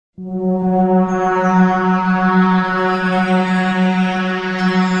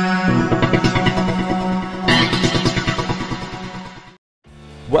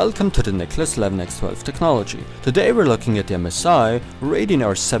Welcome to the Nicholas 11x12 technology. Today we're looking at the MSI Radeon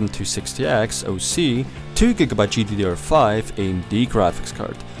R7 260X OC 2GB GDDR5 AMD graphics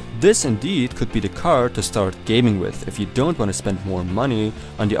card. This indeed could be the card to start gaming with if you don't want to spend more money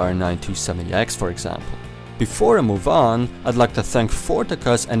on the R9 270X, for example. Before I move on, I'd like to thank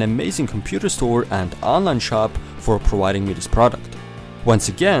Fortacus, an amazing computer store and online shop, for providing me this product. Once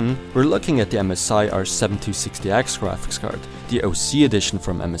again, we're looking at the MSI R7 260X graphics card, the OC edition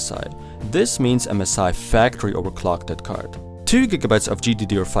from MSI. This means MSI factory overclocked that card. 2GB of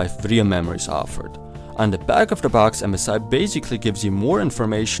GDDR5 video memory is offered. On the back of the box, MSI basically gives you more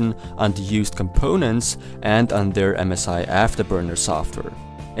information on the used components and on their MSI Afterburner software.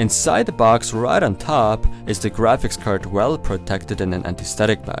 Inside the box, right on top, is the graphics card well protected in an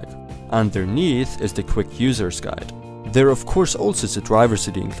anti-static bag. Underneath is the quick user's guide. There of course also is a driver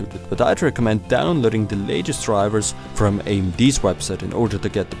CD included, but I'd recommend downloading the latest drivers from AMD's website in order to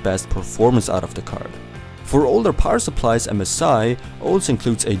get the best performance out of the card. For older power supplies, MSI also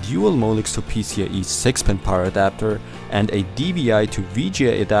includes a dual Molex to PCIe 6-pin power adapter and a DVI to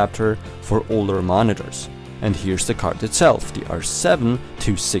VGA adapter for older monitors. And here's the card itself, the R7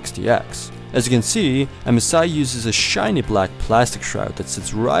 260X. As you can see, MSI uses a shiny black plastic shroud that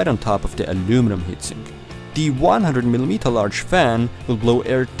sits right on top of the aluminum heatsink. The 100mm large fan will blow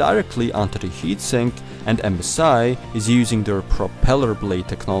air directly onto the heatsink, and MSI is using their propeller blade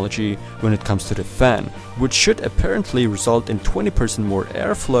technology when it comes to the fan, which should apparently result in 20% more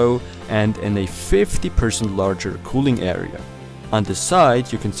airflow and in a 50% larger cooling area. On the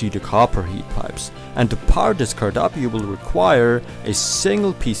side you can see the copper heat pipes, and to power this card up you will require a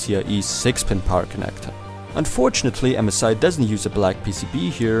single PCIe 6-pin power connector. Unfortunately, MSI doesn't use a black PCB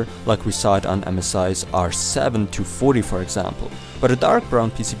here like we saw it on MSI's R7 240 for example, but a dark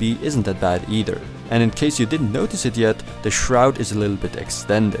brown PCB isn't that bad either. And in case you didn't notice it yet, the shroud is a little bit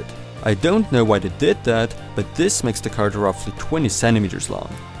extended. I don't know why they did that, but this makes the card roughly 20 centimeters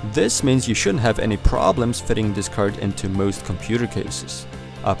long. This means you shouldn't have any problems fitting this card into most computer cases.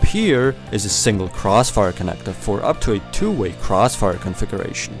 Up here is a single crossfire connector for up to a two-way crossfire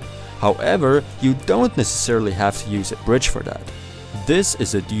configuration. However, you don't necessarily have to use a bridge for that. This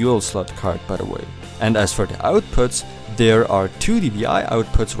is a dual slot card, by the way. And as for the outputs, there are two DVI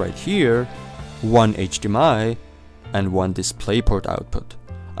outputs right here, one HDMI, and one DisplayPort output.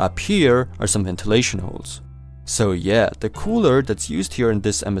 Up here are some ventilation holes. So yeah, the cooler that's used here in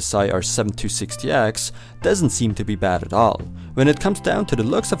this MSI R7 260X doesn't seem to be bad at all. When it comes down to the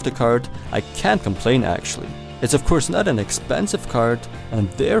looks of the card, I can't complain actually. It's of course not an expensive card,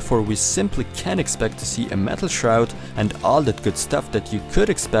 and therefore we simply can't expect to see a metal shroud and all that good stuff that you could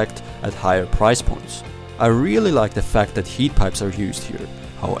expect at higher price points. I really like the fact that heat pipes are used here.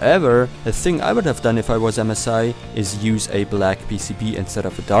 However, the thing I would have done if I was MSI is use a black PCB instead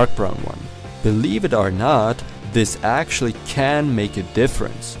of a dark brown one. Believe it or not, this actually can make a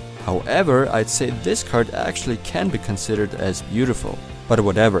difference. However, I'd say this card actually can be considered as beautiful. But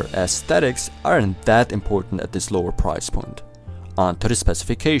whatever, aesthetics aren't that important at this lower price point. On to the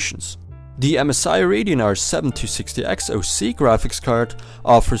specifications. The MSI Radeon R7 260X OC graphics card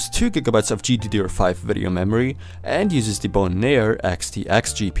offers 2GB of GDDR5 video memory and uses the Bonaire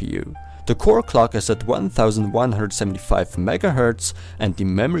XTX GPU. The core clock is at 1175 MHz and the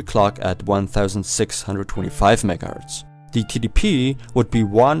memory clock at 1625 MHz. The TDP would be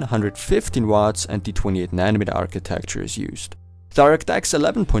 115 watts and the 28nm architecture is used. DirectX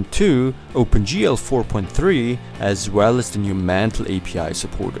 11.2, OpenGL 4.3, as well as the new Mantle API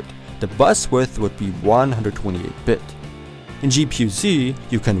supported. The bus width would be 128-bit. In GPU-Z,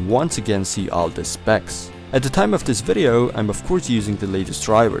 you can once again see all the specs. At the time of this video, I'm of course using the latest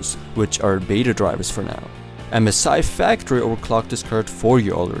drivers, which are beta drivers for now. MSI factory overclocked this card for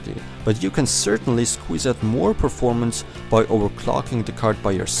you already, but you can certainly squeeze out more performance by overclocking the card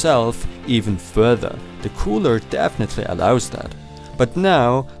by yourself even further. The cooler definitely allows that. But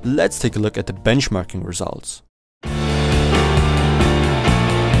now, let's take a look at the benchmarking results.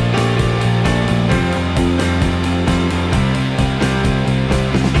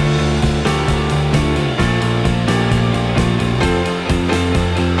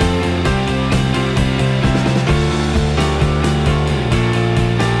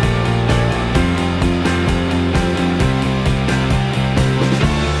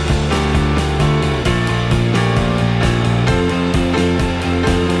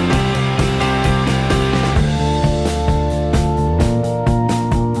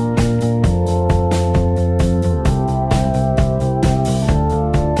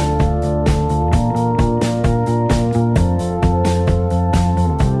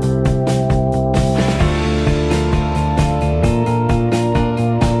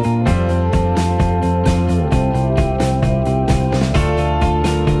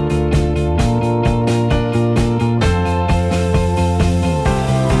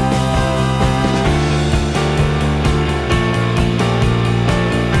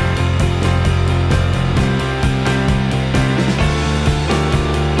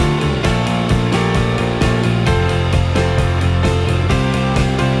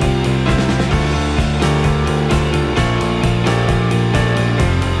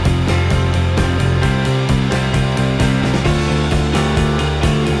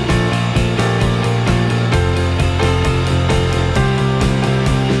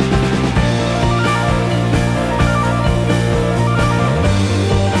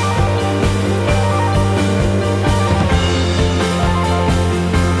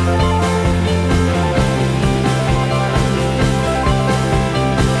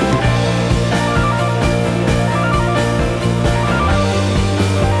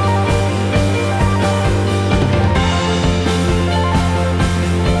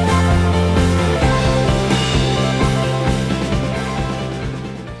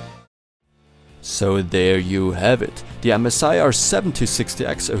 So there you have it. The MSI R7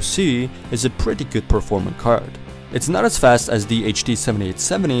 260X OC is a pretty good performing card. It's not as fast as the HD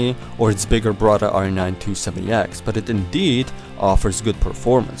 7870 or its bigger brother R9 270X, but it indeed offers good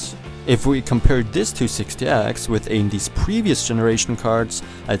performance. If we compare this 260X with AMD's previous generation cards,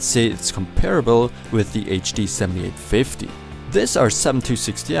 I'd say it's comparable with the HD 7850. This R7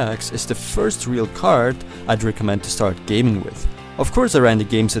 260X is the first real card I'd recommend to start gaming with. Of course, I ran the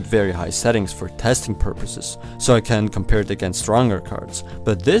games at very high settings for testing purposes, so I can compare it against stronger cards,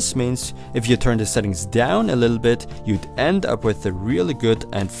 but this means if you turn the settings down a little bit, you'd end up with a really good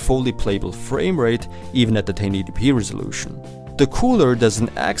and fully playable frame rate even at the 1080p resolution. The cooler does an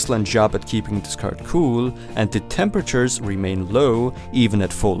excellent job at keeping this card cool, and the temperatures remain low even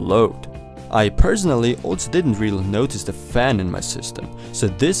at full load. I personally also didn't really notice the fan in my system, so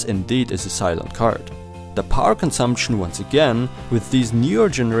this indeed is a silent card. The power consumption once again with these newer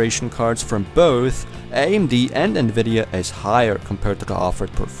generation cards from both AMD and Nvidia is higher compared to the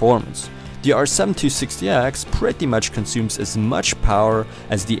offered performance. The R7 260X pretty much consumes as much power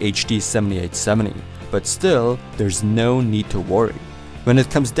as the HD 7870, but still there's no need to worry. When it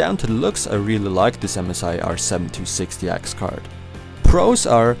comes down to the looks, I really like this MSI R7 260X card. Pros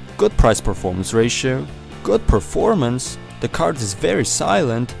are good price-performance ratio, good performance, the card is very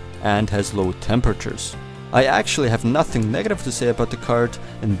silent and has low temperatures. I actually have nothing negative to say about the card,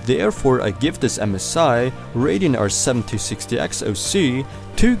 and therefore I give this MSI Radeon R7 260X OC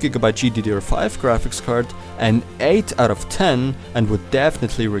 2GB GDDR5 graphics card an 8 out of 10 and would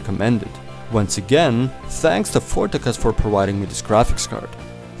definitely recommend it. Once again, thanks to Fortacus for providing me this graphics card.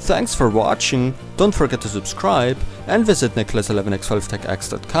 Thanks for watching, don't forget to subscribe and visit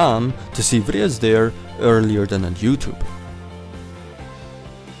Nicholas11x12techx.com to see videos there earlier than on YouTube.